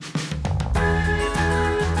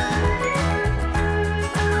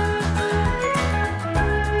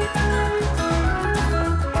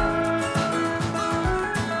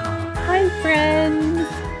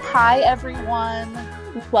Hi, everyone.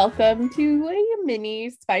 Welcome to a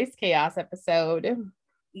mini Spice Chaos episode.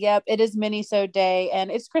 Yep, it is Mini-So Day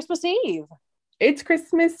and it's Christmas Eve. It's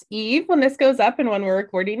Christmas Eve when this goes up, and when we're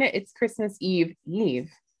recording it, it's Christmas Eve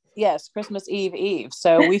Eve. Yes, Christmas Eve Eve.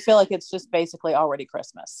 So we feel like it's just basically already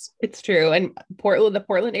Christmas. It's true. And the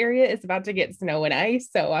Portland area is about to get snow and ice.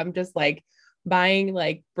 So I'm just like buying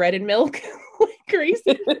like bread and milk like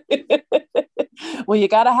crazy. Well, you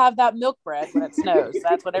got to have that milk bread when it snows.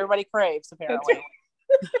 That's what everybody craves, apparently.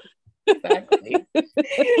 Exactly.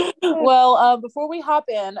 Well, before we hop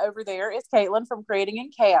in, over there is Caitlin from Creating in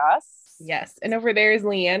Chaos. Yes. And over there is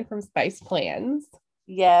Leanne from Spice Plans.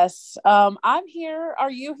 Yes. I'm here.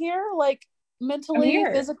 Are you here? Like mentally,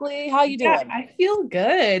 physically? How you doing? I feel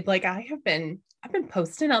good. Like I've been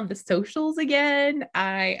posting on the socials again.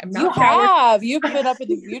 You've been up in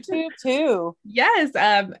the YouTube too. Yes.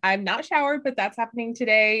 I'm not showered, but that's happening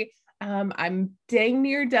today. I'm dang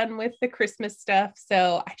near done with the Christmas stuff.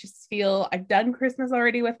 So I just feel I've done Christmas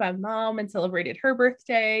already with my mom and celebrated her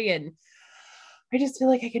birthday. And I just feel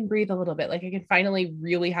like I can breathe a little bit. Like I can finally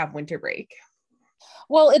really have winter break.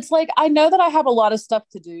 Well, it's like, I know that I have a lot of stuff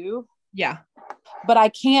to do. Yeah. But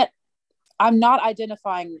I'm not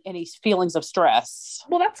identifying any feelings of stress.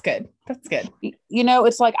 Well, that's good. That's good. You know,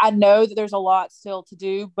 it's like, I know that there's a lot still to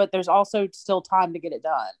do, but there's also still time to get it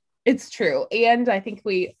done. It's true. And I think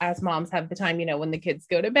we, as moms, have the time, when the kids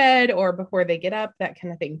go to bed or before they get up, that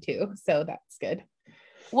kind of thing too. So that's good.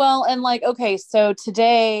 Well, and like, okay, so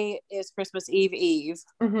today is Christmas Eve Eve.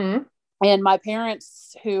 Mm-hmm. And my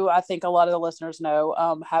parents, who I think a lot of the listeners know,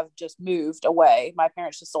 have just moved away. My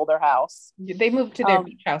parents just sold their house. They moved to their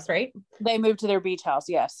beach house, right? They moved to their beach house,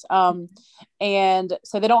 yes. And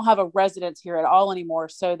so they don't have a residence here at all anymore.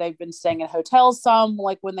 So they've been staying in hotels some,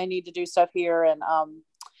 like when they need to do stuff here. And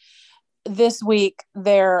this week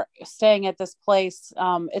they're staying at this place.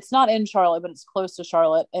 It's not in Charlotte, but it's close to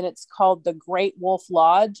Charlotte. And it's called the Great Wolf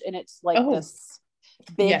Lodge. And it's like this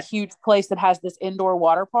big, huge place that has this indoor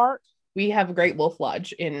water park. We have Great Wolf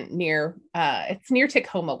Lodge it's near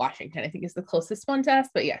Tacoma, Washington, I think is the closest one to us.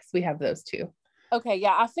 But yes, we have those too. Okay.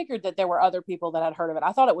 Yeah. I figured that there were other people that had heard of it.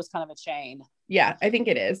 I thought it was kind of a chain. Yeah, I think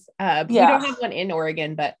it is. We don't have one in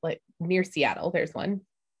Oregon, but like near Seattle, there's one.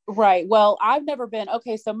 Right. Well, I've never been.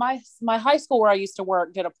 Okay. So my high school where I used to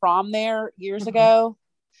work did a prom there years ago.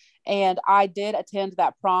 And I did attend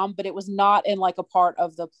that prom, but it was not in like a part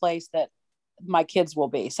of the place that my kids will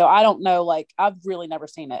be. So I don't know, like I've really never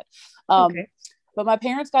seen it. But my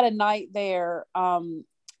parents got a night there.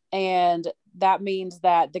 And that means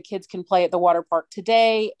that the kids can play at the water park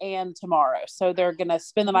today and tomorrow. So they're going to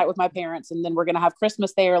spend the night with my parents, and then we're going to have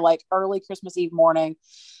Christmas there, like early Christmas Eve morning.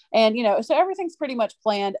 And, so everything's pretty much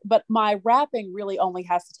planned, but my wrapping really only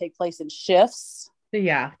has to take place in shifts.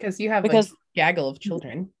 Yeah. Because you have a gaggle of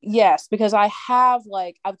children. Yes. Because I've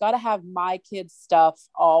got to have my kids' stuff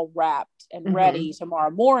all wrapped and ready tomorrow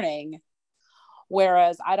morning.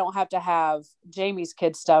 Whereas I don't have to have Jamie's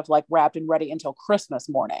kids' stuff like wrapped and ready until Christmas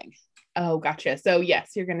morning. Oh, gotcha. So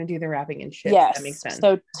yes, you're going to do the wrapping in shifts. Yes. That makes sense.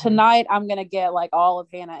 So tonight I'm going to get like all of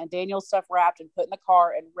Hannah and Daniel's stuff wrapped and put in the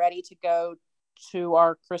car and ready to go to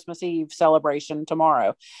our Christmas Eve celebration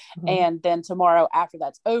tomorrow. And then tomorrow, after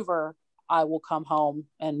that's over, I will come home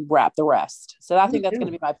and wrap the rest. So I think that's going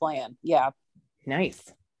to be my plan. Yeah. Nice.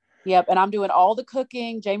 Yep. And I'm doing all the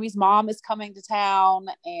cooking. Jamie's mom is coming to town,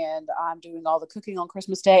 and I'm doing all the cooking on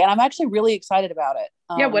Christmas Day. And I'm actually really excited about it.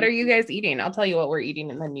 Yeah. What are you guys eating? I'll tell you what we're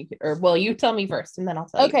eating, and then you tell me first and then I'll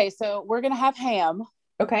tell you. Okay. So we're going to have ham.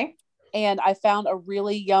 Okay. And I found a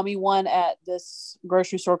really yummy one at this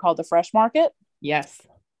grocery store called the Fresh Market. Yes.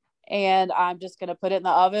 And I'm just going to put it in the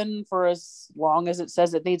oven for as long as it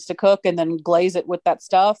says it needs to cook, and then glaze it with that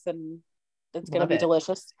stuff. And it's going to be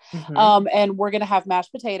delicious. And we're going to have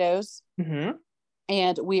mashed potatoes.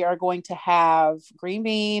 And we are going to have green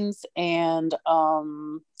beans and,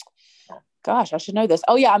 gosh, I should know this.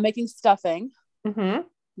 Oh yeah. I'm making stuffing.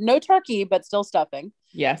 No turkey, but still stuffing.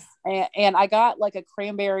 Yes. And I got like a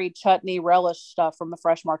cranberry chutney relish stuff from the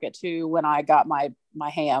Fresh Market too when I got my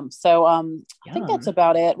ham. So I think that's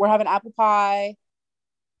about it. We're having apple pie.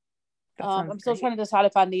 I'm still trying to decide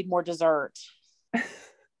if I need more dessert.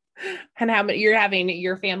 And how many you're having?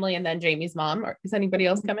 Your family and then Jamie's mom, or is anybody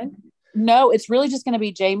else coming? No, it's really just going to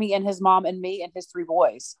be Jamie and his mom and me and his 3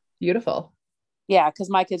 boys. Beautiful. Yeah, because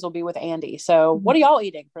my kids will be with Andy. So what are y'all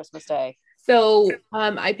eating Christmas Day? So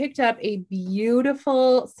I picked up a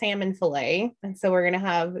beautiful salmon fillet. And so we're going to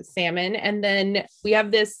have salmon. And then we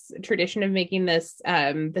have this tradition of making this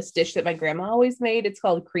dish that my grandma always made. It's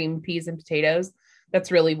called creamed peas and potatoes.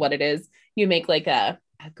 That's really what it is. You make like a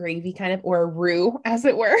a gravy kind of, or a roux as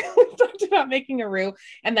it were. We talked about making a roux,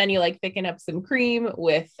 and then you like thicken up some cream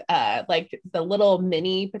with like the little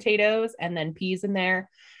mini potatoes and then peas in there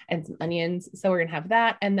and some onions. So we're gonna have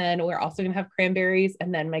that, and then we're also gonna have cranberries,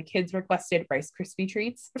 and then my kids requested Rice Krispie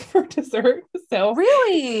treats for dessert. So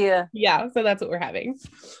Really? yeah, so that's what we're having.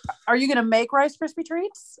 Are you gonna make Rice Krispie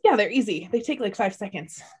treats? Yeah, they're easy. They take like 5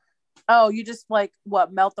 seconds. Oh, you just like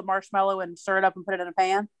what, melt the marshmallow and stir it up and put it in a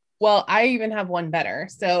pan? Well, I even have one better.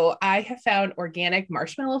 So I have found organic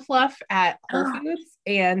marshmallow fluff at Whole Foods.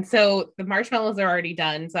 And so the marshmallows are already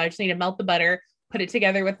done. So I just need to melt the butter, put it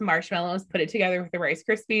together with the marshmallows, put it together with the Rice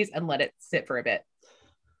Krispies, and let it sit for a bit.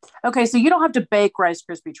 Okay, so you don't have to bake Rice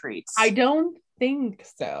Krispie treats. I don't think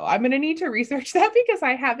so. I'm going to need to research that because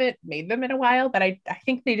I haven't made them in a while, but I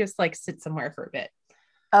think they just like sit somewhere for a bit.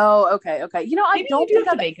 Oh, okay. You know, Maybe you do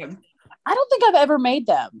have to bake them. I don't think I've ever made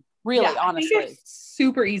them. Really, Yeah, honestly. I think it's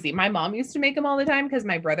super easy. My mom used to make them all the time because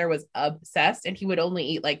my brother was obsessed and he would only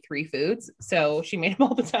eat like 3 foods. So she made them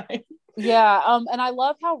all the time. Yeah. And I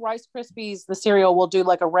love how Rice Krispies, the cereal, will do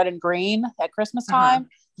like a red and green at Christmas time.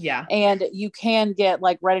 Yeah. And you can get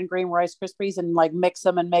like red and green Rice Krispies and like mix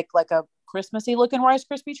them and make like a Christmassy looking Rice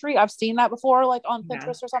Krispie treat. I've seen that before, like on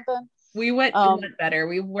Pinterest or something. We went better.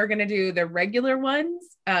 We're going to do the regular ones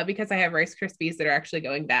because I have Rice Krispies that are actually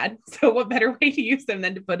going bad. So what better way to use them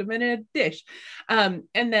than to put them in a dish? And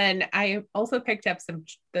then I also picked up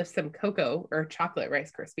some cocoa or chocolate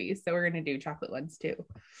Rice Krispies. So we're going to do chocolate ones too.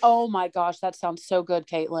 Oh my gosh, that sounds so good,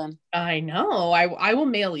 Caitlin. I know. I will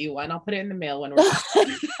mail you one. I'll put it in the mail when we're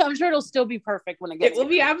I'm sure it'll still be perfect when it gets. It will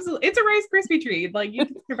be absolutely. It's a Rice Krispie treat. Like you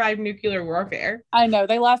can survive nuclear warfare. I know,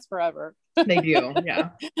 they last forever. They do.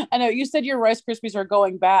 Yeah. I know you said your Rice Krispies are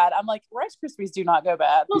going bad. I'm like, Rice Krispies do not go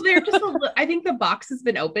bad. Well, they're just, I think the box has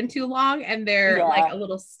been open too long and they're like a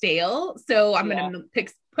little stale. So I'm going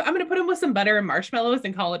to put them with some butter and marshmallows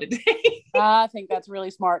and call it a day. I think that's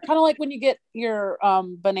really smart. Kind of like when you get your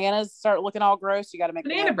bananas start looking all gross, you got to make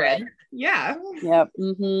banana bread. Yeah. Yep.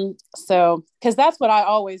 Mm-hmm. So, because that's what I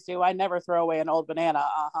always do. I never throw away an old banana.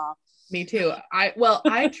 Me too.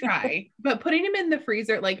 I try, but putting them in the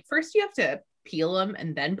freezer, like first you have to peel them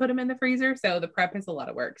and then put them in the freezer. So the prep is a lot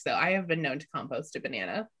of work. So I have been known to compost a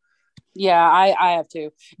banana. Yeah, I have to.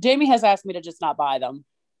 Jamie has asked me to just not buy them.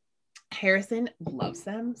 Harrison loves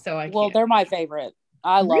them. So they're my favorite.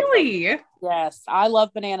 I love really them. Yes, I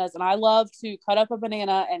love bananas, and I love to cut up a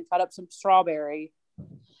banana and cut up some strawberry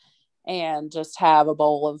and just have a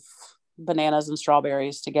bowl of bananas and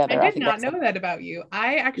strawberries together. I did not know that about you.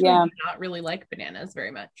 I actually do not really like bananas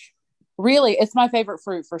very much. Really? It's my favorite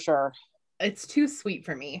fruit for sure. It's too sweet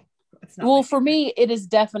for me. It's not well, for me, it is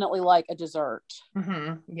definitely like a dessert.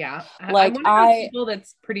 Mm-hmm. Yeah. Like I'm one of those people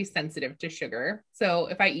that's pretty sensitive to sugar. So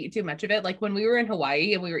if I eat too much of it, like when we were in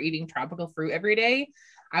Hawaii and we were eating tropical fruit every day,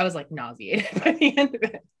 I was like nauseated by the end of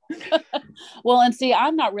it. Well, and see,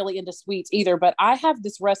 I'm not really into sweets either, but I have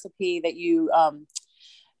this recipe that you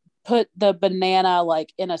put the banana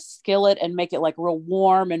like in a skillet and make it like real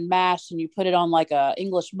warm and mashed, and you put it on like a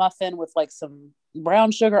English muffin with like some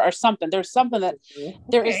brown sugar or something. There's something that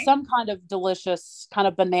there is some kind of delicious kind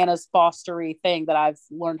of bananas fostery thing that I've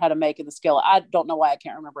learned how to make in the skillet. I don't know why I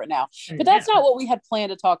can't remember it now, but that's not what we had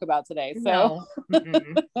planned to talk about today. So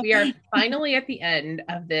we are finally at the end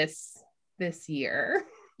of this year.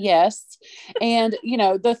 Yes. And, you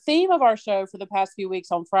know, the theme of our show for the past few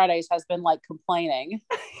weeks on Fridays has been like complaining.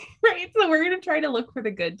 Right. So we're going to try to look for the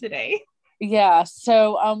good today. Yeah.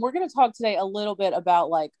 So we're going to talk today a little bit about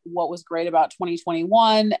like what was great about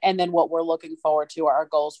 2021 and then what we're looking forward to, our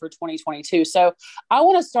goals for 2022. So I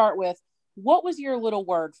want to start with, what was your little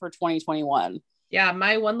word for 2021? Yeah.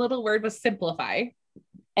 My one little word was simplify.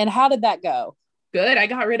 And how did that go? Good. I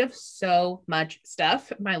got rid of so much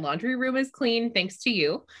stuff. My laundry room is clean thanks to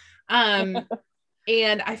you. And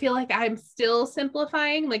I feel like I'm still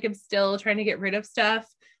simplifying, like I'm still trying to get rid of stuff,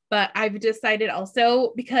 but I've decided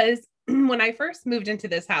also, because when I first moved into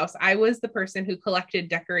this house, I was the person who collected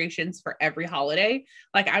decorations for every holiday.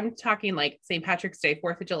 Like I'm talking like St. Patrick's Day,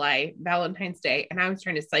 4th of July, Valentine's Day. And I was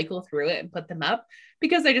trying to cycle through it and put them up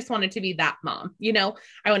because I just wanted to be that mom. You know,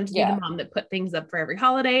 I wanted to be the mom that put things up for every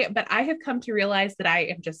holiday, but I have come to realize that I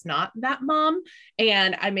am just not that mom.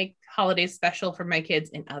 And I make holidays special for my kids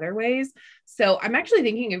in other ways. So I'm actually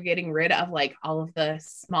thinking of getting rid of like all of the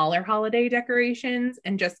smaller holiday decorations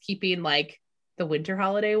and just keeping like the winter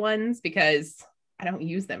holiday ones because I don't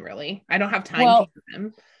use them really. I don't have time to use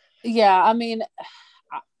them. Yeah. I mean,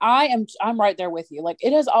 I'm right there with you. Like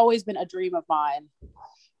it has always been a dream of mine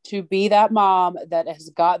to be that mom that has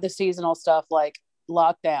got the seasonal stuff like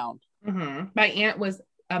locked down. Mm-hmm. My aunt was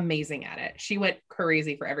amazing at it. She went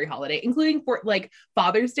crazy for every holiday, including for like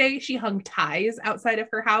Father's Day. She hung ties outside of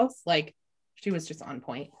her house. Like she was just on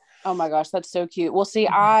point. Oh my gosh, that's so cute. Well, see,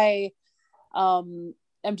 I'm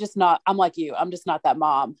just not, I'm like you. I'm just not that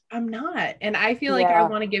mom. I'm not. And I feel like I Yeah.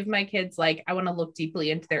 want to give my kids, like, I want to look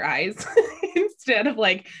deeply into their eyes instead of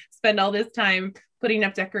like spend all this time putting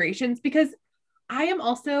up decorations, because I am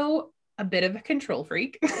also a bit of a control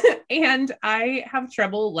freak and I have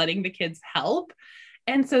trouble letting the kids help.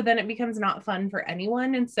 And so then it becomes not fun for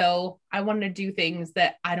anyone. And so I want to do things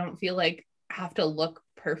that I don't feel like have to look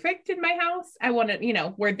perfect in my house. I want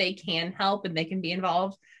to, where they can help and they can be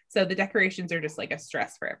involved. So the decorations are just like a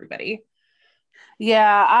stress for everybody.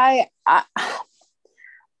 Yeah.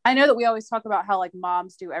 I know that we always talk about how like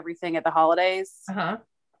moms do everything at the holidays. Uh-huh.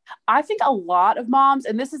 I think a lot of moms,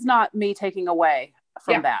 and this is not me taking away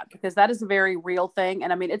from that, because that is a very real thing.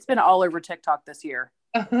 And I mean, it's been all over TikTok this year.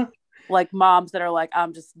 Uh-huh. Like moms that are like,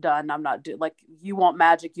 I'm just done. I'm not like, you want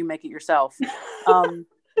magic, you make it yourself.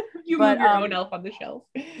 You move your own elf on the shelf.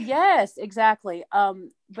 Yes, exactly.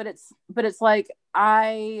 But it's like,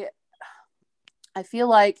 I feel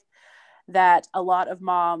like that a lot of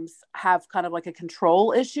moms have kind of like a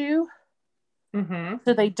control issue. Mm-hmm.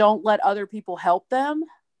 So they don't let other people help them.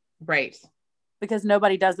 Right. Because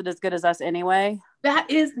nobody does it as good as us anyway. That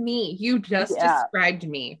is me. You just described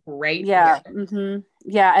me right here. Mm-hmm.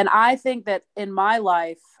 Yeah. And I think that in my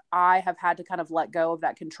life, I have had to kind of let go of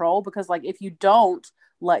that control, because like, if you don't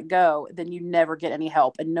let go, then you never get any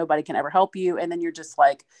help and nobody can ever help you. And then you're just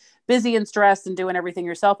like busy and stressed and doing everything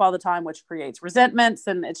yourself all the time, which creates resentments.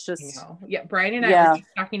 And it's just, yeah. Brian and I were just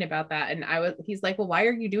talking about that. And he's like, well, why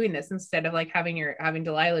are you doing this instead of like having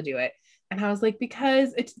Delilah do it? And I was like,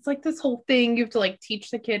 because it's like this whole thing, you have to like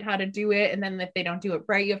teach the kid how to do it. And then if they don't do it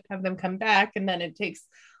right, you have to have them come back. And then it takes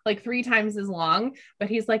like 3 times as long. But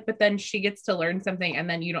he's like, but then she gets to learn something and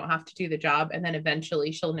then you don't have to do the job. And then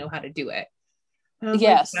eventually she'll know how to do it.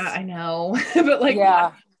 Yes. Like, yeah, I know. But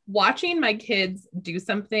like watching my kids do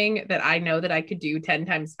something that I know that I could do 10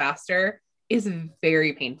 times faster is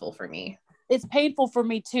very painful for me. It's painful for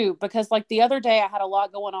me too, because like the other day I had a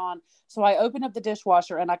lot going on. So I opened up the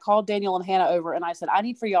dishwasher and I called Daniel and Hannah over and I said, I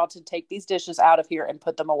need for y'all to take these dishes out of here and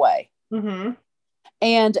put them away. Mm-hmm.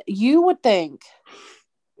 And you would think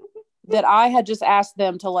that I had just asked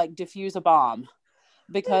them to like defuse a bomb,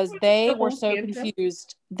 because they were so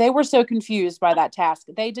confused. They were so confused by that task.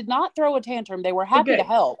 They did not throw a tantrum. They were happy to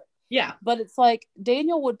help. Yeah. But it's like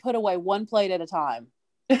Daniel would put away one plate at a time.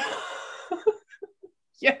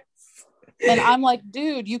 Yes. And I'm like,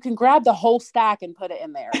 dude, you can grab the whole stack and put it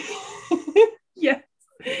in there. Yes.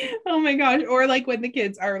 Oh my gosh. Or like when the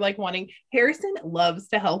kids are like Harrison loves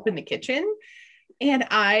to help in the kitchen. And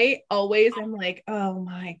I always am like, oh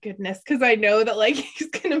my goodness. Cause I know that like he's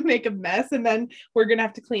going to make a mess and then we're going to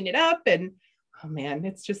have to clean it up. And oh man,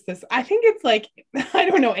 it's just this, I think it's like, I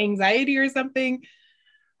don't know, anxiety or something.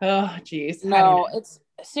 Oh geez. No, it's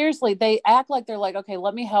seriously, they act like they're like, okay,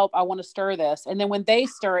 let me help. I want to stir this. And then when they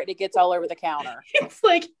stir it, it gets all over the counter. It's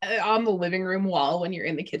like on the living room wall when you're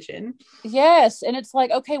in the kitchen. Yes. And it's like,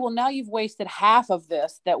 okay, well now you've wasted half of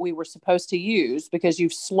this that we were supposed to use because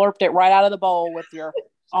you've slurped it right out of the bowl with your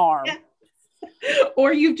arm. Yeah.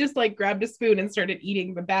 Or you've just like grabbed a spoon and started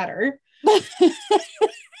eating the batter.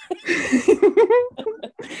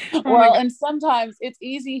 Well, and sometimes it's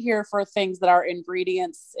easy here for things that are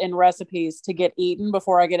ingredients in recipes to get eaten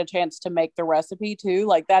before I get a chance to make the recipe too.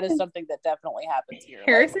 Like that is something that definitely happens here.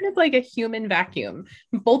 Harrison is like a human vacuum.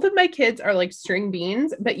 Both of my kids are like string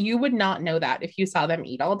beans, but you would not know that if you saw them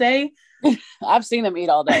eat all day. I've seen them eat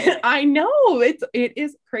all day. I know it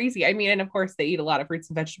is crazy. I mean, and of course they eat a lot of fruits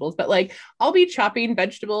and vegetables, but like I'll be chopping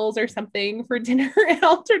vegetables or something for dinner and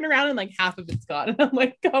I'll turn around and like half of it's gone. And I'm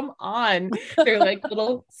like, come on. They're like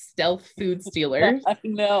little stealth food stealers. I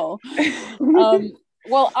know.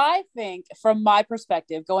 Well, I think from my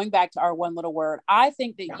perspective, going back to our one little word, I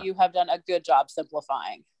think that you have done a good job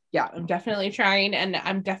simplifying. Yeah, I'm definitely trying. And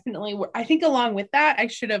I think along with that, I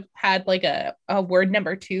should have had like a word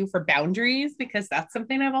number 2 for boundaries, because that's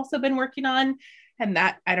something I've also been working on. And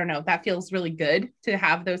that, I don't know, that feels really good to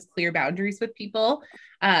have those clear boundaries with people.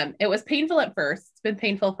 It was painful at first. It's been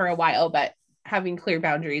painful for a while, but having clear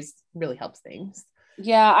boundaries really helps things.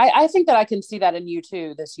 Yeah, I think that I can see that in you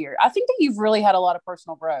too this year. I think that you've really had a lot of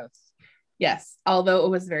personal growth. Yes, although it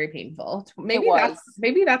was very painful. Maybe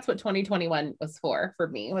that's what 2021 was for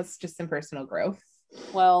me, was just some personal growth.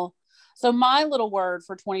 Well, so my little word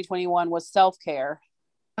for 2021 was self-care.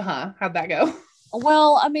 How'd that go?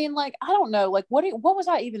 Well, I mean, like, I don't know, like what was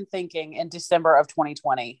I even thinking in December of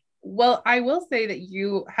 2020? Well, I will say that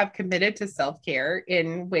you have committed to self-care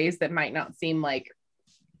in ways that might not seem like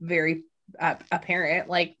very apparent.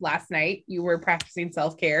 Like last night you were practicing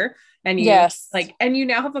self-care and you Yes. like, and you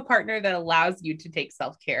now have a partner that allows you to take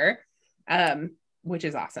self-care, which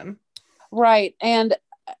is awesome. Right. And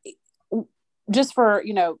just for,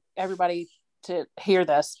 you know, everybody to hear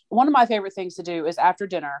this, one of my favorite things to do is after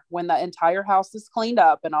dinner, when the entire house is cleaned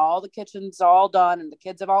up and all the kitchen's all done and the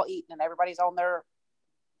kids have all eaten and everybody's on their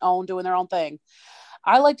own doing their own thing,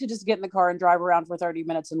 I like to just get in the car and drive around for 30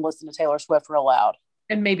 minutes and listen to Taylor Swift real loud.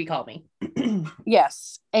 And maybe call me.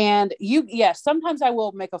 Yes. And yes, sometimes I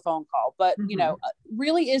will make a phone call, but you know,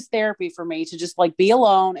 really is therapy for me to just like be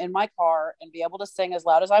alone in my car and be able to sing as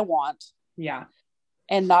loud as I want. Yeah.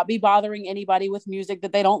 And not be bothering anybody with music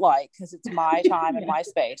that they don't like, because it's my time and my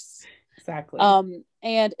space. Exactly.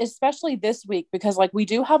 And especially this week, because like we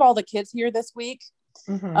do have all the kids here this week.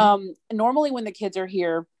 Normally when the kids are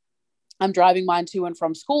here, I'm driving mine to and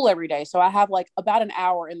from school every day. So I have like about an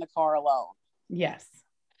hour in the car alone. Yes.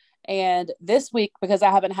 And this week, because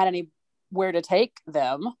I haven't had anywhere to take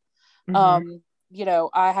them, you know,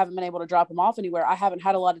 I haven't been able to drop them off anywhere. I haven't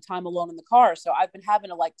had a lot of time alone in the car. So I've been having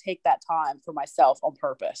to like take that time for myself on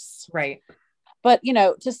purpose. Right. But, you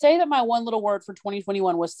know, to say that my one little word for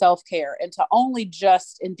 2021 was self-care, and to only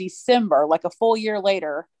just in December, like a full year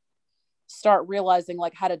later, start realizing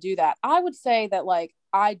like how to do that, I would say that like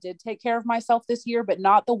I did take care of myself this year, but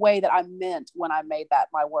not the way that I meant when I made that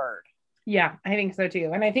my word. Yeah, I think so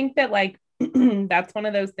too. And I think that like, that's one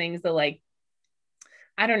of those things that like,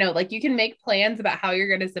 I don't know, like you can make plans about how you're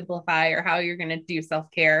going to simplify or how you're going to do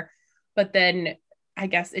self-care, but then I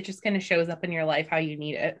guess it just kind of shows up in your life how you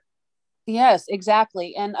need it. Yes,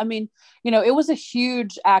 exactly. And I mean, you know, it was a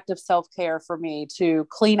huge act of self-care for me to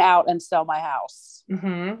clean out and sell my house.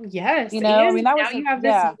 Yes. You know, and I mean, that now was, you have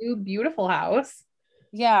this new beautiful house.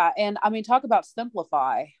 Yeah. And I mean, talk about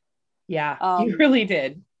simplify. Yeah, you really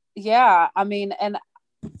did. Yeah. I mean, and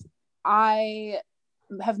I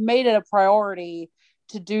have made it a priority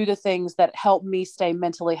to do the things that help me stay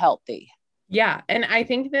mentally healthy. Yeah. And I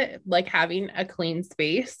think that like having a clean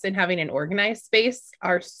space and having an organized space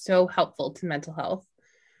are so helpful to mental health.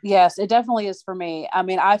 Yes, it definitely is for me. I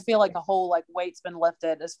mean, I feel like a whole like weight's been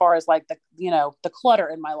lifted as far as like the, you know, the clutter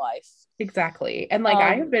in my life. Exactly. And like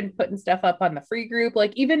I have been putting stuff up on the free group,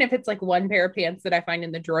 like even if it's like one pair of pants that I find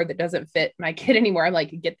in the drawer that doesn't fit my kid anymore, I'm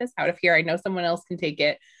like, get this out of here. I know someone else can take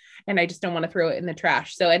it. And I just don't want to throw it in the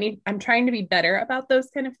trash. So I'm trying to be better about those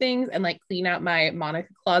kind of things and like clean out my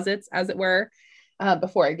Monica closets, as it were,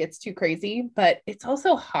 before it gets too crazy. But it's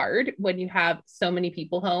also hard when you have so many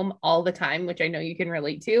people home all the time, which I know you can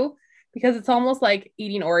relate to, because it's almost like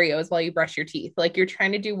eating Oreos while you brush your teeth. Like you're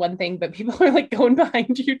trying to do one thing, but people are like going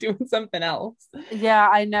behind you doing something else. Yeah,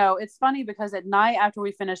 I know. It's funny because at night after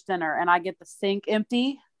we finish dinner and I get the sink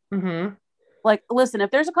empty, like, listen,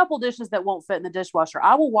 if there's a couple dishes that won't fit in the dishwasher,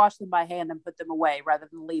 I will wash them by hand and put them away rather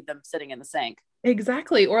than leave them sitting in the sink.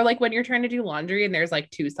 Exactly. Or like when you're trying to do laundry and there's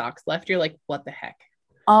like 2 socks left, you're like, what the heck?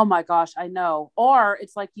 Oh my gosh, I know. Or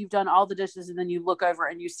it's like you've done all the dishes and then you look over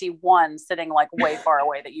and you see one sitting like way far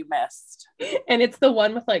away that you missed. And it's the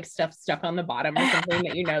one with like stuff stuck on the bottom or something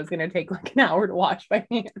that you know is going to take like an hour to wash by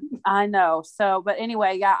hand. I know. So, but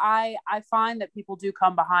anyway, yeah, I find that people do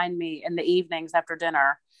come behind me in the evenings after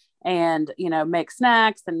dinner and, you know, make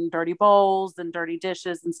snacks and dirty bowls and dirty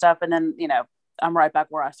dishes and stuff. And then, you know, I'm right back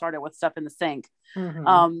where I started with stuff in the sink.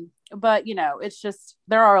 But you know, it's just,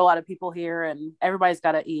 there are a lot of people here and everybody's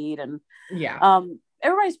got to eat, and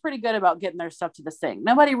everybody's pretty good about getting their stuff to the sink.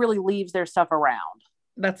 Nobody really leaves their stuff around.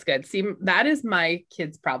 That's good. See, that is my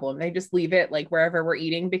kids' problem. They just leave it like wherever we're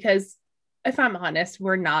eating, because if I'm honest,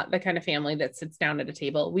 we're not the kind of family that sits down at a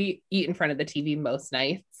table. We eat in front of the TV most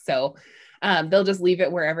nights. So they'll just leave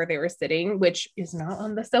it wherever they were sitting, which is not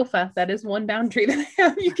on the sofa. That is one boundary that I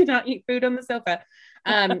have. You cannot eat food on the sofa.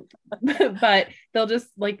 But they'll just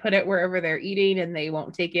like put it wherever they're eating and they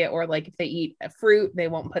won't take it. Or like if they eat a fruit, they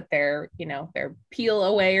won't put their, you know, their peel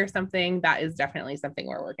away or something. That is definitely something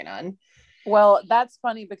we're working on. Well, that's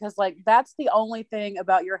funny because like that's the only thing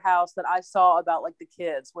about your house that I saw about like the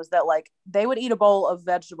kids was that like they would eat a bowl of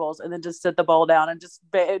vegetables and then just sit the bowl down and the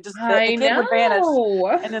kid would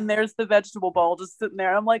vanish, and then there's the vegetable bowl just sitting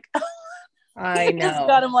there. I'm like, I know. Just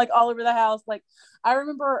got him like all over the house. Like I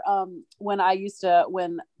remember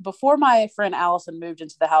before my friend Allison moved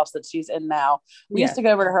into the house that she's in now, we used to go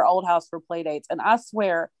over to her old house for play dates, and I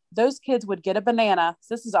swear those kids would get a banana.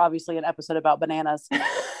 So this is obviously an episode about bananas.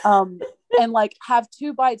 And like have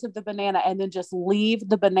 2 bites of the banana and then just leave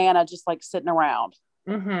the banana just like sitting around.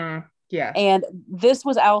 Yeah. And this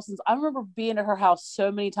was Allison's. I remember being at her house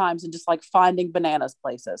so many times and just like finding bananas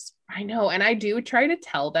places. I know. And I do try to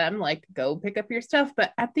tell them, like, go pick up your stuff.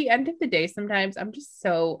 But at the end of the day, sometimes I'm just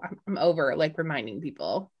I'm over like reminding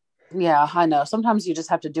people. Yeah, I know. Sometimes you just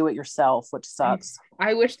have to do it yourself, which sucks.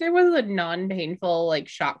 I wish there was a non-painful like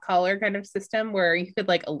shot collar kind of system where you could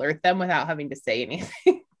like alert them without having to say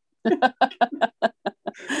anything.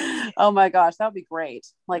 Oh my gosh, that would be great.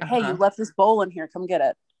 Like, hey, you left this bowl in here. Come get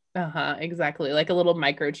it. Exactly. Like a little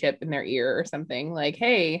microchip in their ear or something. Like,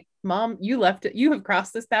 hey, mom, you left it. You have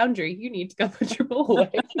crossed this boundary. You need to go put your bowl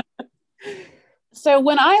away. So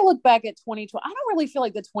when I look back at 2020, I don't really feel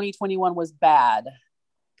like the 2021 was bad.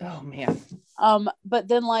 Oh man. But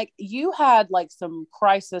then like you had like some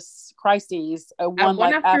crises, one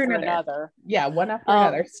like after another. Yeah, one after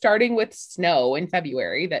another. Starting with snow in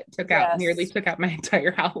February that nearly took out my entire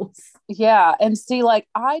house. Yeah, and see, like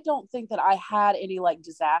I don't think that I had any like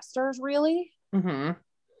disasters really. Mm-hmm.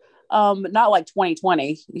 Not like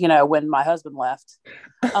 2020, you know, when my husband left.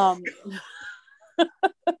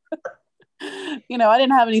 You know, I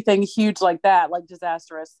didn't have anything huge like that, like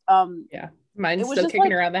disastrous. Yeah. Mine's still kicking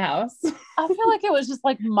like, around the house. I feel like it was just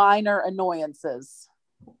like minor annoyances.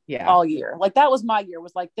 Yeah. All year. Like that was my year,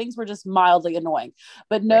 was like things were just mildly annoying,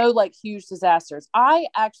 but no like huge disasters. I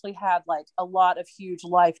actually had like a lot of huge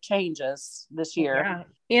life changes this year. Yeah.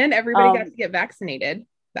 And everybody got to get vaccinated.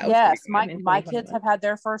 That was yes, my kids have had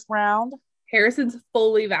their first round. Harrison's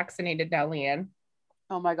fully vaccinated now, Leanne.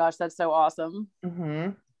 Oh my gosh, that's so awesome. Mm-hmm.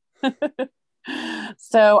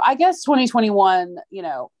 So I guess 2021, you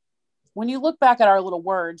know, when you look back at our little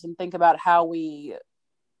words and think about how we,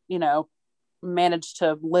 you know, managed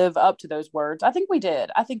to live up to those words, I think we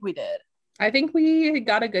did. I think we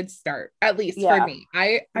got a good start, at least for me.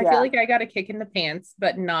 I feel like I got a kick in the pants,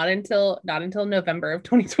 but not until November of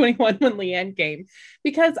 2021 when Leanne came,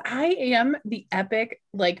 because I am the epic,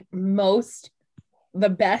 like the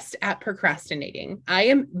best at procrastinating. I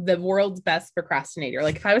am the world's best procrastinator.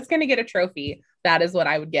 Like if I was going to get a trophy, that is what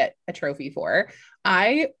I would get a trophy for.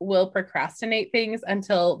 I will procrastinate things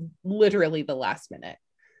until literally the last minute.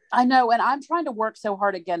 I know. And I'm trying to work so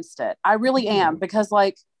hard against it. I really am, because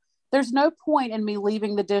like, there's no point in me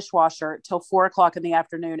leaving the dishwasher till 4:00 in the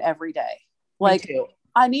afternoon every day. Like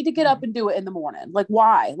I need to get up and do it in the morning. Like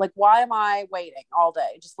why? Like why am I waiting all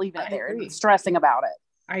day? Just leaving it there and stressing about it.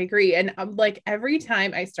 I agree. And like every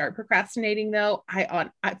time I start procrastinating though, I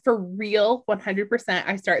for real, 100%,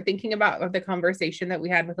 I start thinking about the conversation that we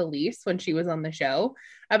had with Elise when she was on the show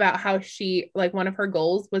about how she, like one of her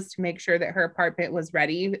goals was to make sure that her apartment was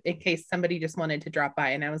ready in case somebody just wanted to drop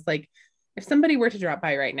by. And I was like, if somebody were to drop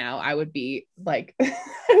by right now, I would be like, I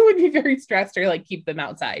would be very stressed or like keep them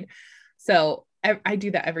outside. So I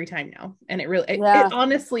do that every time now. And it really, it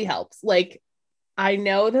honestly helps. Like, I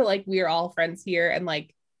know that like we are all friends here and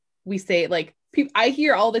like we say like I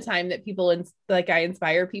hear all the time that people I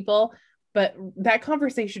inspire people, but that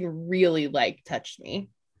conversation really like touched me.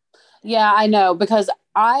 Yeah, I know, because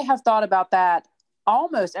I have thought about that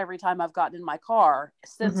almost every time I've gotten in my car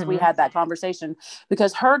since we had that conversation,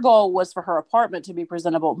 because her goal was for her apartment to be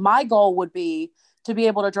presentable. My goal would be to be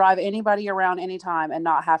able to drive anybody around anytime and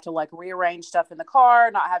not have to like rearrange stuff in the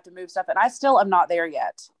car, not have to move stuff. And I still am not there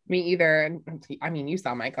yet. Me either. I mean, you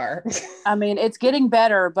saw my car. I mean, it's getting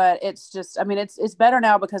better, but it's just, I mean, it's better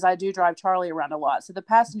now because I do drive Charlie around a lot. So the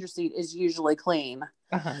passenger seat is usually clean.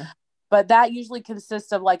 But that usually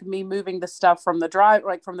consists of like me moving the stuff from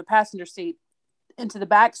the passenger seat into the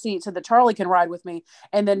back seat so that Charlie can ride with me,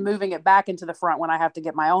 and then moving it back into the front when I have to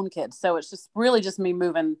get my own kids. So it's just really just me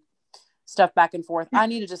moving stuff back and forth. I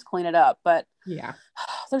need to just clean it up, but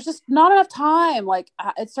there's just not enough time. Like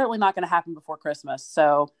it's certainly not going to happen before Christmas.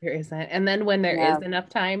 So there isn't. And then when there is enough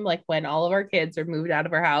time, like when all of our kids are moved out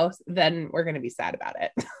of our house, then we're going to be sad about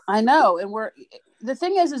it. I know. And the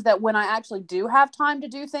thing is that when I actually do have time to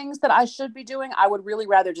do things that I should be doing, I would really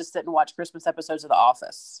rather just sit and watch Christmas episodes of The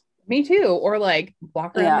Office. Me too. Or like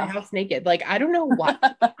walk around my house naked. Like, I don't know why.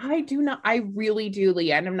 I really do,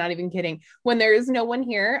 Leanne. I'm not even kidding. When there is no one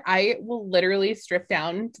here, I will literally strip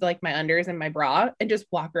down to like my unders and my bra and just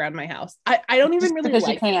walk around my house. I don't even really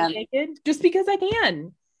like being naked, just because I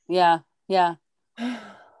can. Yeah. Yeah.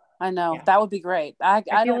 I know. That would be great. I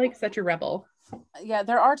feel like such a rebel. Yeah.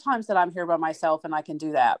 There are times that I'm here by myself and I can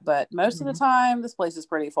do that, but most of the time this place is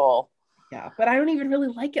pretty full. Yeah, but I don't even really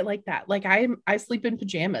like it like that. Like I sleep in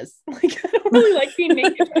pajamas. Like I don't really like being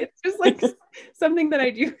naked. It's just like something that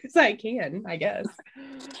I do because I can, I guess.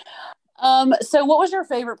 So what was your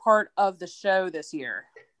favorite part of the show this year?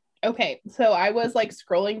 Okay, so I was like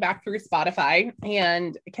scrolling back through Spotify,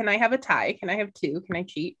 and can I have a tie? Can I have two? Can I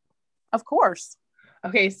cheat? Of course.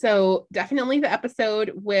 Okay, so definitely the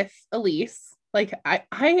episode with Elise. Like I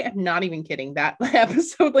am not even kidding. That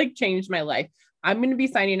episode like changed my life. I'm going to be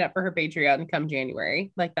signing up for her Patreon come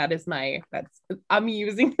January. Like I'm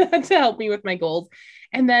using that to help me with my goals.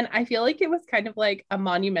 And then I feel like it was kind of like a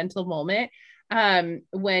monumental moment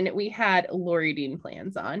when we had Lori Dean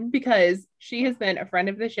Plans on, because she has been a friend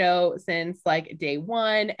of the show since like day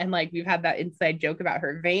one, and like we've had that inside joke about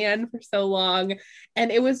her van for so long, and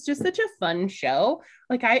it was just such a fun show.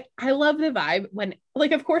 Like I love the vibe when,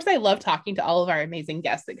 like, of course I love talking to all of our amazing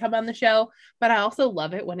guests that come on the show, but I also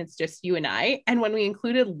love it when it's just you and I. And when we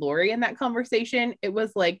included Lori in that conversation, it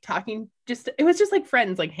was like it was just like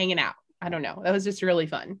friends like hanging out. I don't know, that was just really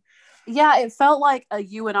fun. Yeah, it felt like a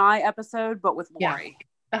you and I episode, but with Lori.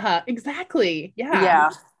 Yeah. Exactly. Yeah.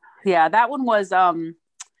 Yeah, that one was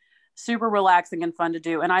super relaxing and fun to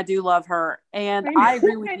do. And I do love her. And I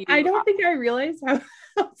agree with you. I don't think I realized how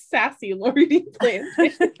sassy Lori Dean Plans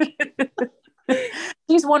is.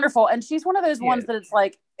 She's wonderful. And she's one of those ones that it's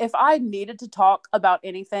like, if I needed to talk about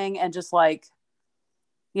anything and just like,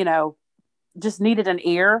 you know, just needed an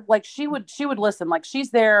ear, like she would listen. Like she's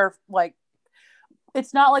there, like,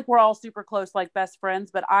 it's not like we're all super close, like best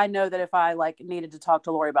friends, but I know that if I like needed to talk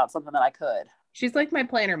to Lori about something that I could. She's like my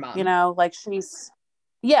planner mom. You know, like she's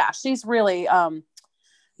really,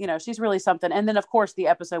 she's really something. And then of course the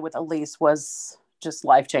episode with Elise was just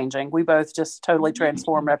life-changing. We both just totally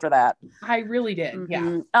transformed after that. I really did.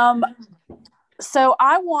 Mm-hmm. Yeah. So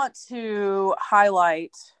I want to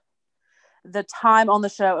highlight the time on the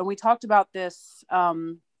show, and we talked about this,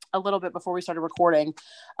 a little bit before we started recording.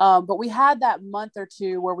 But we had that month or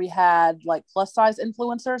two where we had like plus size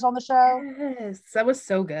influencers on the show. Yes, that was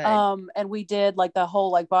so good. And we did like the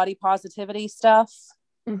whole like body positivity stuff.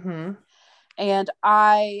 Mm-hmm. And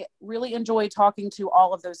I really enjoyed talking to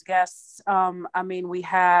all of those guests. I mean, we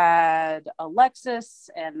had Alexis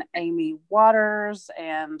and Amy Waters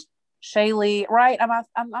and Shaylee, right?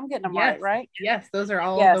 I'm getting them right? Yes, those are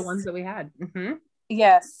all the ones that we had. Mm-hmm.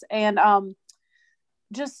 Yes. And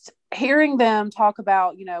just hearing them talk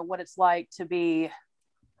about, you know, what it's like to be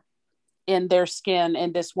in their skin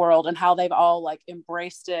in this world and how they've all like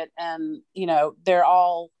embraced it. And, you know, they're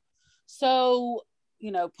all so,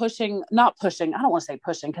 you know, not pushing, I don't want to say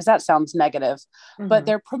pushing because that sounds negative, mm-hmm. but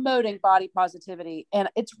they're promoting body positivity. And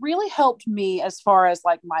it's really helped me as far as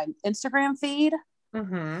like my Instagram feed,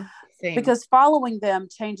 mm-hmm. because following them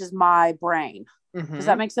changes my brain. Mm-hmm. Does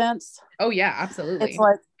that make sense? Oh yeah, absolutely. It's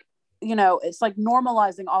like, you know, it's like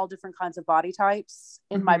normalizing all different kinds of body types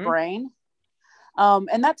in mm-hmm. my brain.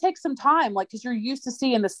 And that takes some time, like, cause you're used to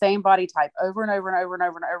seeing the same body type over and over and over and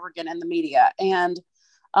over and over again in the media. And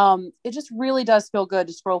it just really does feel good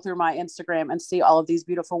to scroll through my Instagram and see all of these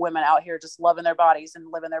beautiful women out here just loving their bodies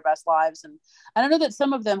and living their best lives. And I know that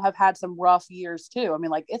some of them have had some rough years too. I mean,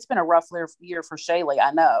 like it's been a rough year for Shaylee,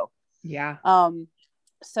 I know. Yeah.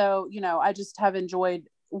 So, you know, I just have enjoyed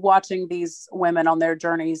watching these women on their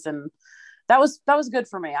journeys, and that was good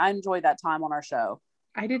for me. I enjoyed that time on our show.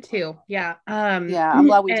 I did too. Yeah. Yeah, I'm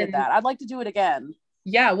glad we did that. I'd like to do it again.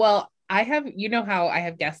 Yeah, well, I have, you know how I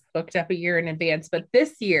have guests booked up a year in advance, but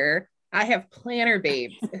this year I have planner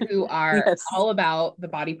babes who are yes. all about the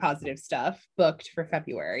body positive stuff booked for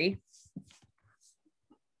February.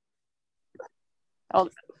 Oh,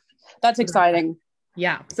 that's exciting.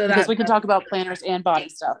 Yeah. So because we can talk about planners and body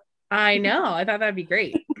stuff. I know. I thought that'd be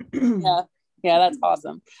great. Yeah, that's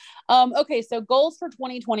awesome. Okay, so goals for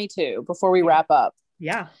 2022 before we wrap up.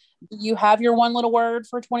 Yeah. Do you have your one little word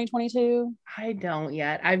for 2022? I don't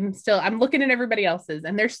yet. I'm looking at everybody else's,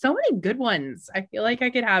 and there's so many good ones. I feel like I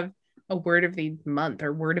could have a word of the month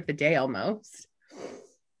or word of the day almost.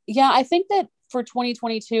 Yeah, I think that for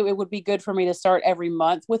 2022, it would be good for me to start every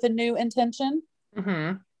month with a new intention,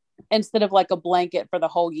 mm-hmm. instead of like a blanket for the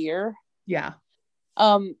whole year. Yeah.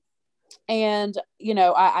 And, you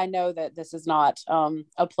know, I know that this is not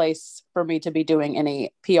a place for me to be doing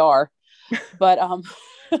any PR, but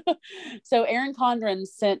so Erin Condren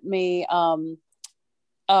sent me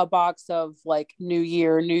a box of like new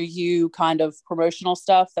year, new you kind of promotional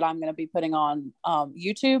stuff that I'm going to be putting on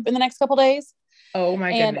YouTube in the next couple days. Oh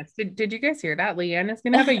my goodness. Did you guys hear that? Leanne is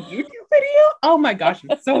going to have a YouTube video. Oh my gosh.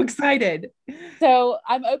 I'm so excited. So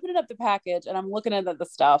I'm opening up the package and I'm looking at the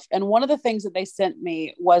stuff. And one of the things that they sent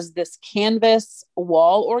me was this canvas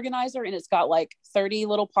wall organizer. And it's got like 30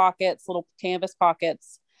 little pockets, little canvas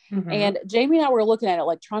pockets. Mm-hmm. And Jamie and I were looking at it,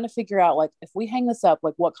 like trying to figure out, like, if we hang this up,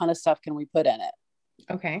 like what kind of stuff can we put in it?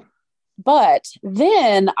 Okay. But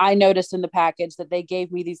then I noticed in the package that they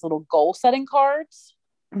gave me these little goal setting cards.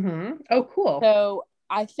 Mm-hmm. Oh, cool. So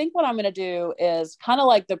I think what I'm going to do is kind of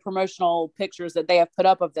like the promotional pictures that they have put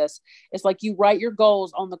up of this. It's like you write your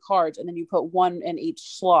goals on the cards and then you put one in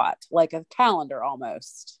each slot, like a calendar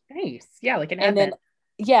almost. Nice. Yeah, like an And advent. then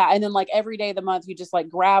and then like every day of the month you just like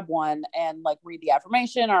grab one and like read the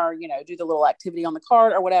affirmation or do the little activity on the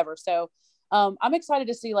card or whatever. So I'm excited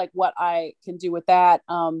to see like what I can do with that.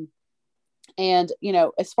 And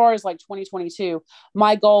as far as like 2022,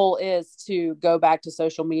 my goal is to go back to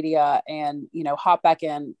social media and hop back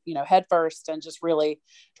in head first and just really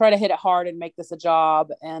try to hit it hard and make this a job.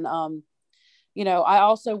 And I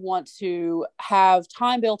also want to have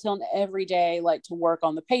time built in every day, like to work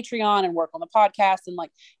on the Patreon and work on the podcast. And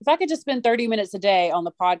like, if I could just spend 30 minutes a day on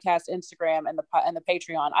the podcast, Instagram, and the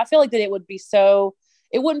Patreon, I feel like that it wouldn't be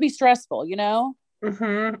stressful,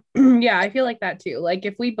 Mm-hmm. Yeah, I feel like that too. Like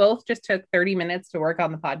if we both just took 30 minutes to work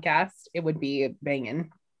on the podcast, it would be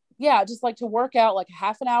banging. Yeah, just like to work out like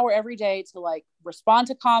half an hour every day to like respond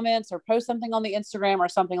to comments or post something on the Instagram or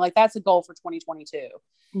something. Like that's a goal for 2022.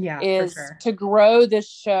 Yeah, is for sure. to grow this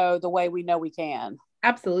show the way we know we can.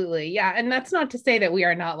 Absolutely. Yeah. And that's not to say that we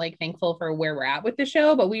are not like thankful for where we're at with the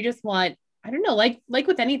show, but we just want, I don't know, like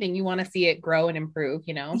with anything, you want to see it grow and improve,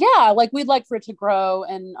 Yeah, like we'd like for it to grow.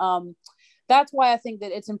 And that's why I think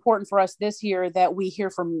that it's important for us this year that we hear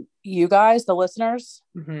from you guys, the listeners.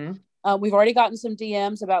 Mm-hmm. We've already gotten some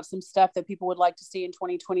DMs about some stuff that people would like to see in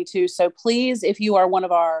 2022. So please, if you are one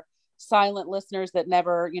of our silent listeners that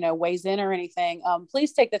never, weighs in or anything,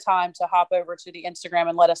 please take the time to hop over to the Instagram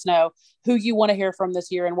and let us know who you want to hear from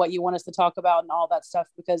this year and what you want us to talk about and all that stuff,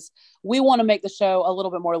 because we want to make the show a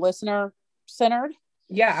little bit more listener centered.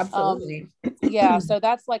 Yeah, absolutely. Yeah. So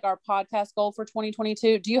that's like our podcast goal for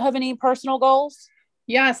 2022. Do you have any personal goals?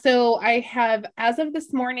 Yeah. So I have, as of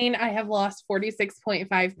this morning, I have lost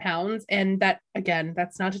 46.5 pounds. And that, again,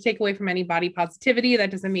 that's not to take away from any body positivity.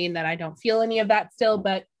 That doesn't mean that I don't feel any of that still,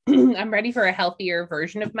 but I'm ready for a healthier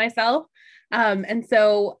version of myself. And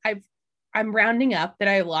so I'm rounding up that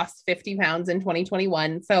I lost 50 pounds in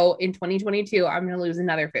 2021. So in 2022, I'm going to lose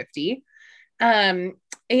another 50. And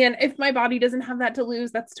if my body doesn't have that to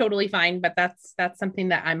lose, that's totally fine. But that's something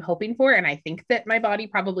that I'm hoping for. And I think that my body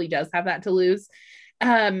probably does have that to lose.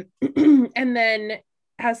 And then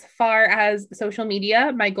as far as social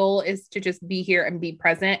media, my goal is to just be here and be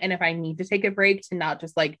present. And if I need to take a break, to not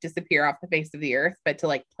just like disappear off the face of the earth, but to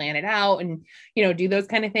like plan it out and, do those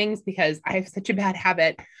kind of things, because I have such a bad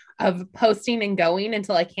habit of posting and going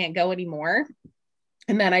until I can't go anymore.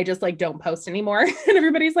 And then I just like don't post anymore. And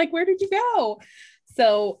everybody's like, where did you go?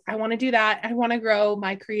 So I want to do that. I want to grow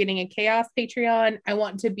my Creating a Chaos Patreon. I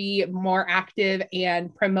want to be more active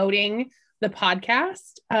and promoting the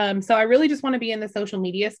podcast. So I really just want to be in the social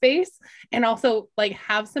media space and also like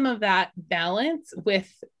have some of that balance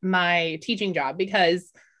with my teaching job,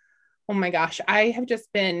 because, oh my gosh, I have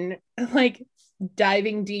just been like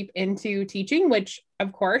diving deep into teaching, which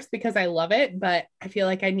of course, because I love it, but I feel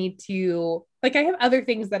like I need to, like, I have other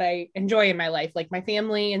things that I enjoy in my life, like my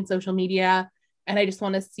family and social media. And I just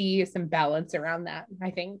want to see some balance around that, I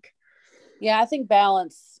think. Yeah, I think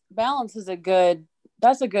balance is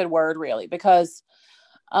that's a good word, really, because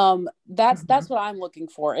that's what I'm looking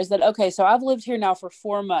for, is that, okay, so I've lived here now for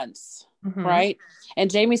 4 months, right? And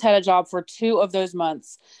Jamie's had a job for 2 of those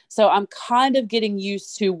months. So I'm kind of getting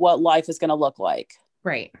used to what life is going to look like.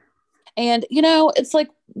 Right. And, it's like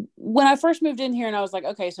when I first moved in here and I was like,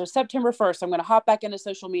 okay, so September 1st, I'm going to hop back into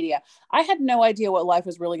social media. I had no idea what life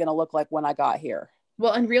was really going to look like when I got here.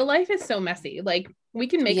 Well, and real life is so messy. Like we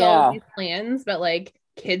can make all of these plans, but like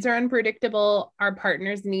kids are unpredictable. Our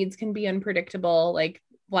partner's needs can be unpredictable. Like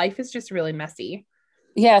life is just really messy.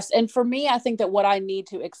 Yes. And for me, I think that what I need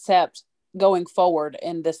to accept going forward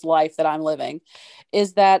in this life that I'm living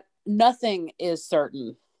is that nothing is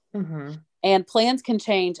certain. Mm-hmm. And plans can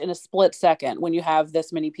change in a split second when you have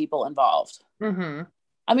this many people involved. Mm-hmm.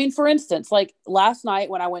 I mean, for instance, like last night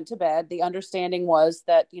when I went to bed, the understanding was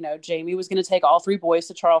that, Jamie was going to take all 3 boys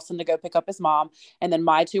to Charleston to go pick up his mom. And then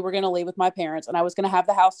my 2 were going to leave with my parents. And I was going to have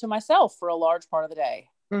the house to myself for a large part of the day.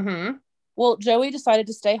 Mm-hmm. Well, Joey decided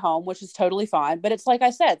to stay home, which is totally fine. But it's like I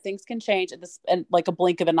said, things can change in like a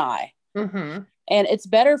blink of an eye. Mm-hmm. And it's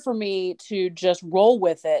better for me to just roll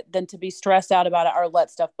with it than to be stressed out about it or let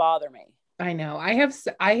stuff bother me. I know.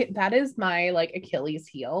 That is my like Achilles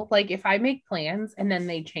heel. Like if I make plans and then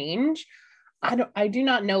they change, I do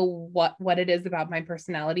not know what it is about my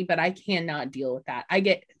personality, but I cannot deal with that. I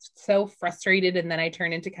get so frustrated and then I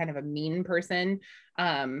turn into kind of a mean person.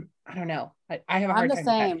 I don't know. I have a I'm hard the time with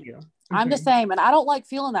that same. too. I'm the Mhm. same. And I don't like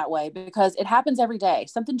feeling that way because it happens every day.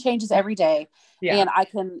 Something changes every day. Yeah. And I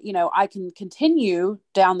can continue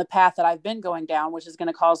down the path that I've been going down, which is going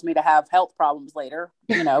to cause me to have health problems later,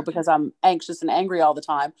 because I'm anxious and angry all the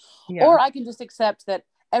time. Yeah. Or I can just accept that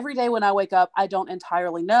every day when I wake up, I don't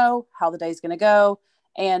entirely know how the day's going to go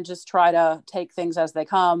and just try to take things as they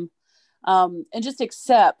come. And just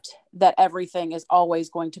accept that everything is always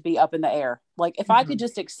going to be up in the air. Like if I could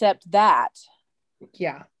just accept that,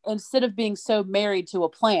 Yeah. instead of being so married to a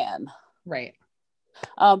plan. Right.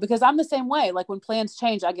 Because I'm the same way. Like when plans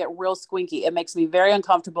change, I get real squinky. It makes me very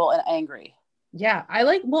uncomfortable and angry. Yeah. I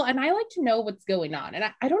like to know what's going on. And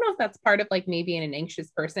I don't know if that's part of like me being an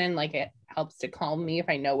anxious person. Like it helps to calm me if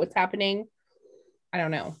I know what's happening. I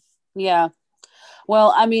don't know. Yeah.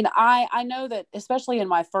 Well, I mean, I know that especially in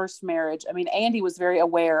my first marriage, I mean, Andy was very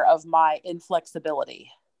aware of my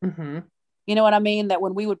inflexibility. Mm-hmm. You know what I mean? That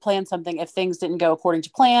when we would plan something, if things didn't go according to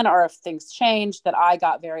plan or if things changed, that I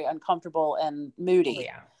got very uncomfortable and moody. Oh,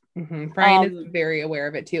 yeah. Mm-hmm. Brian is very aware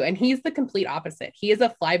of it too. And he's the complete opposite. He is a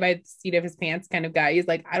fly by the seat of his pants kind of guy. He's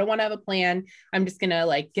like, I don't want to have a plan. I'm just going to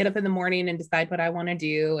like get up in the morning and decide what I want to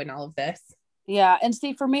do and all of this. Yeah. And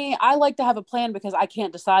see, for me, I like to have a plan because I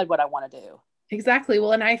can't decide what I want to do. Exactly.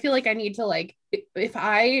 Well, and I feel like I need to like, if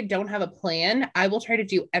I don't have a plan, I will try to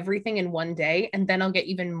do everything in one day and then I'll get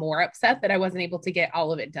even more upset that I wasn't able to get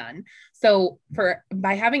all of it done. So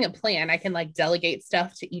by having a plan, I can like delegate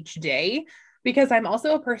stuff to each day because I'm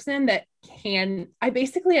also a person that I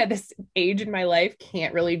basically at this age in my life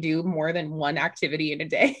can't really do more than one activity in a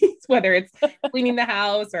day, whether it's cleaning the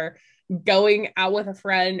house or going out with a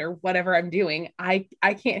friend or whatever I'm doing. I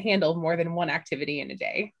can't handle more than one activity in a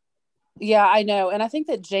day. Yeah, I know. And I think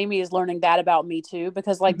that Jamie is learning that about me too,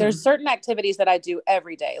 because like there's certain activities that I do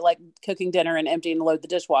every day, like cooking dinner and emptying and load the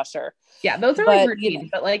dishwasher. Yeah, those are like routines,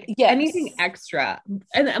 but like yes. anything extra.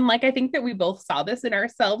 And like I think that we both saw this in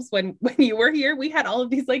ourselves when you were here. We had all of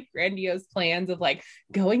these like grandiose plans of like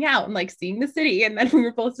going out and like seeing the city. And then we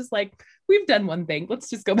were both just like, we've done one thing. Let's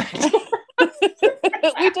just go back to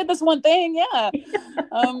we did this one thing. Yeah.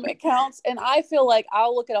 It counts. And I feel like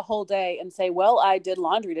I'll look at a whole day and say, well, I did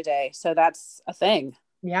laundry today. So that's a thing.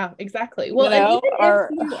 Yeah, exactly. Well, and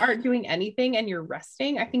even if you aren't doing anything and you're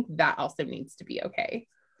resting, I think that also needs to be okay.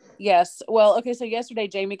 Yes. Well, okay. So yesterday,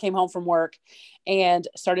 Jamie came home from work and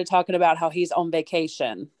started talking about how he's on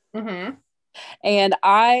vacation. Mm-hmm. And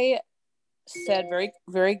I said very,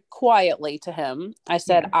 very quietly to him, I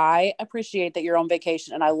said, I appreciate that you're on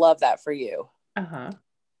vacation and I love that for you. Uh-huh.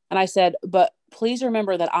 And I said, but please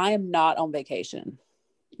remember that I am not on vacation.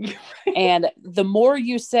 And the more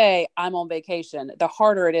you say I'm on vacation, the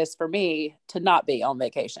harder it is for me to not be on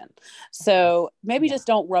vacation. So maybe just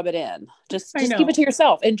don't rub it in. Just keep it to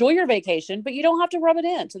yourself. Enjoy your vacation, but you don't have to rub it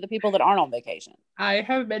in to the people that aren't on vacation. I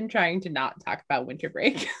have been trying to not talk about winter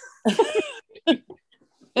break.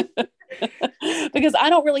 Because I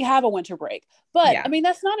don't really have a winter break. But I mean,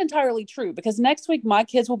 that's not entirely true because next week my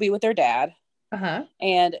kids will be with their dad. Uh-huh.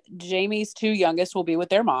 And Jamie's two youngest will be with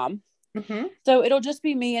their mom. Mm-hmm. So it'll just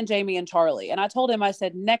be me and Jamie and Charlie. And I told him, I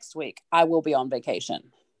said, next week I will be on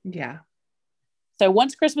vacation. Yeah. So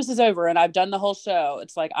once Christmas is over and I've done the whole show,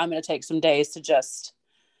 it's like, I'm going to take some days to just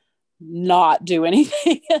not do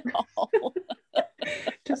anything at all.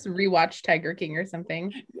 Just rewatch Tiger King or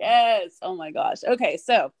something. Yes. Oh my gosh. Okay.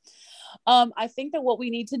 So I think that what we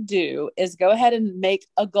need to do is go ahead and make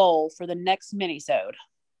a goal for the next mini-sode.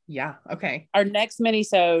 Yeah. Okay. Our next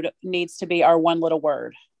mini-sode needs to be our one little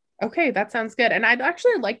word. Okay, that sounds good. And I'd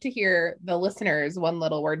actually like to hear the listeners' one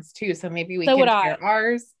little words too. So maybe we can share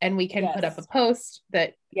ours and we can put up a post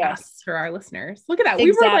that asks for our listeners. Look at that.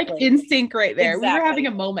 We were like in sync right there. We were having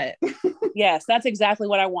a moment. Yes, that's exactly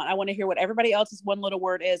what I want. I want to hear what everybody else's one little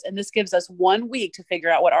word is. And this gives us 1 week to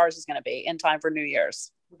figure out what ours is going to be in time for New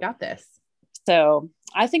Year's. We got this. So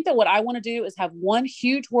I think that what I want to do is have one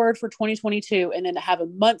huge word for 2022 and then have a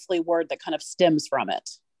monthly word that kind of stems from it.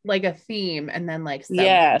 Like a theme and then like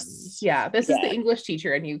yes yeah this is the English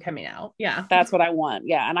teacher and you coming out. Yeah, that's what I want.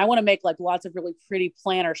 Yeah, and I want to make like lots of really pretty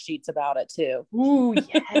planner sheets about it too. Ooh,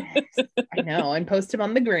 yes. I know, and post them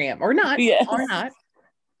on the gram or not.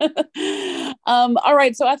 All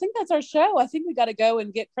right, so I think that's our show. I think we got to go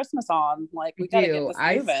and get Christmas on. Like, we got to get this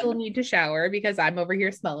I moving. still need to shower because I'm over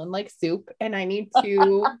here smelling like soup, and I need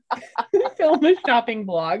to film a shopping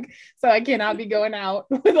vlog. So I cannot be going out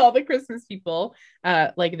with all the Christmas people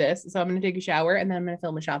like this. So I'm going to take a shower, and then I'm going to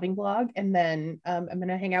film a shopping vlog, and then I'm going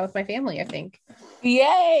to hang out with my family, I think.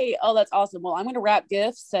 Yay! Oh, that's awesome. Well, I'm going to wrap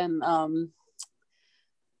gifts and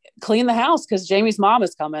clean the house because Jamie's mom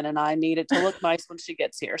is coming and I need it to look nice when she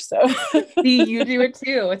gets here. So see, you do it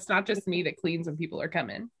too. It's not just me that cleans when people are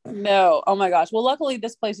coming. No. Oh my gosh. Well, luckily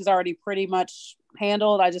this place is already pretty much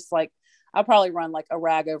handled. I'll probably run like a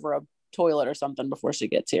rag over a toilet or something before she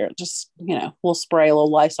gets here. Just, we'll spray a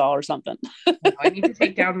little Lysol or something. I need to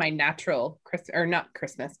take down my natural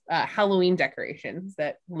Halloween decorations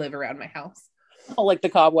that live around my house. Oh, like the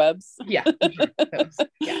cobwebs. Yeah.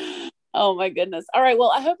 Yeah. Oh my goodness. All right.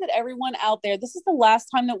 Well, I hope that everyone out there, this is the last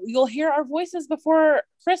time that you'll hear our voices before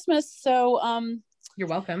Christmas. So, you're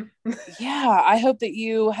welcome. Yeah, I hope that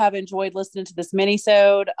you have enjoyed listening to this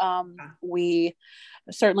mini-sode. We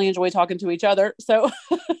certainly enjoy talking to each other. So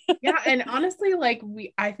yeah. And honestly,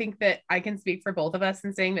 I think that I can speak for both of us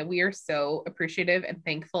in saying that we are so appreciative and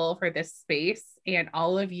thankful for this space and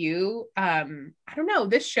all of you. I don't know,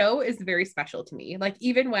 this show is very special to me. Like,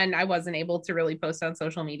 even when I wasn't able to really post on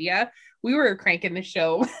social media, we were cranking the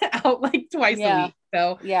show out like twice a week.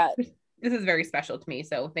 So yeah, this is very special to me.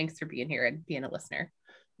 So thanks for being here and being a listener.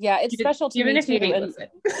 Yeah, it's special to even me if too. You hate listen.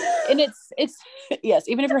 And it's yes,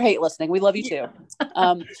 even if you're hate listening, we love you too.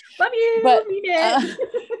 Love you. But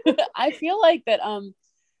I feel like that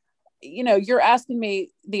you're asking me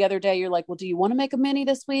the other day, you're like, well, do you want to make a mini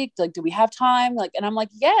this week? Like, do we have time? Like, and I'm like,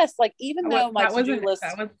 yes, like, even though my to-do list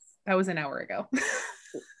that was an hour ago.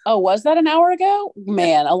 Oh, was that an hour ago?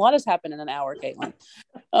 Man, a lot has happened in an hour, Caitlin.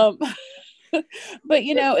 But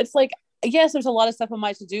it's like, yes, there's a lot of stuff on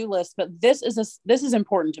my to-do list, but this is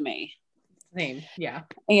important to me. Same. Yeah.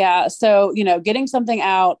 Yeah. So, getting something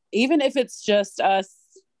out, even if it's just us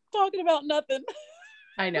talking about nothing.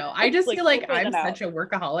 I know. I just feel like I'm such a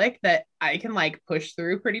workaholic that I can push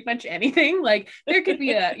through pretty much anything. Like, there could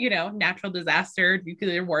be a, natural disaster,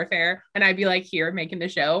 nuclear warfare, and I'd be here making the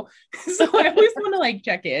show. So I always want to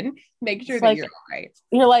check in, make sure that you're all right.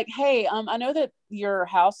 You're like, hey, I know that your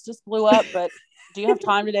house just blew up, but do you have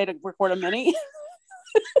time today to record a mini?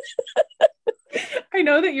 I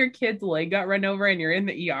know that your kid's leg got run over and you're in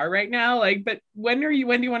the ER right now. But when do you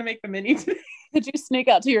want to make the mini today? Could you sneak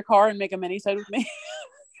out to your car and make a mini-sode with me?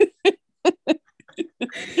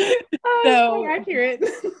 So accurate.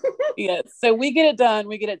 Yes. So we get it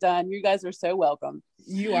done. You guys are so welcome.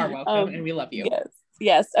 You are welcome, and we love you.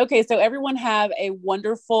 Yes. Okay. So everyone have a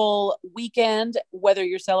wonderful weekend, whether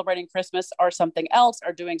you're celebrating Christmas or something else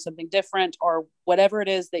or doing something different or whatever it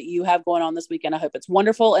is that you have going on this weekend. I hope it's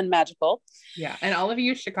wonderful and magical. Yeah. And all of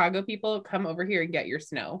you Chicago people, come over here and get your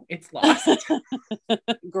snow. It's lost.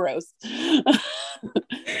 Gross.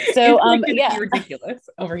 So, it's ridiculous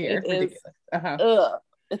over here. Ridiculous.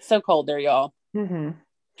 It's so cold there, y'all. Mm-hmm.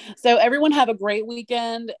 So everyone have a great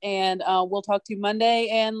weekend, and we'll talk to you Monday,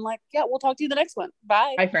 and we'll talk to you the next one.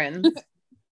 Bye. Bye, friends.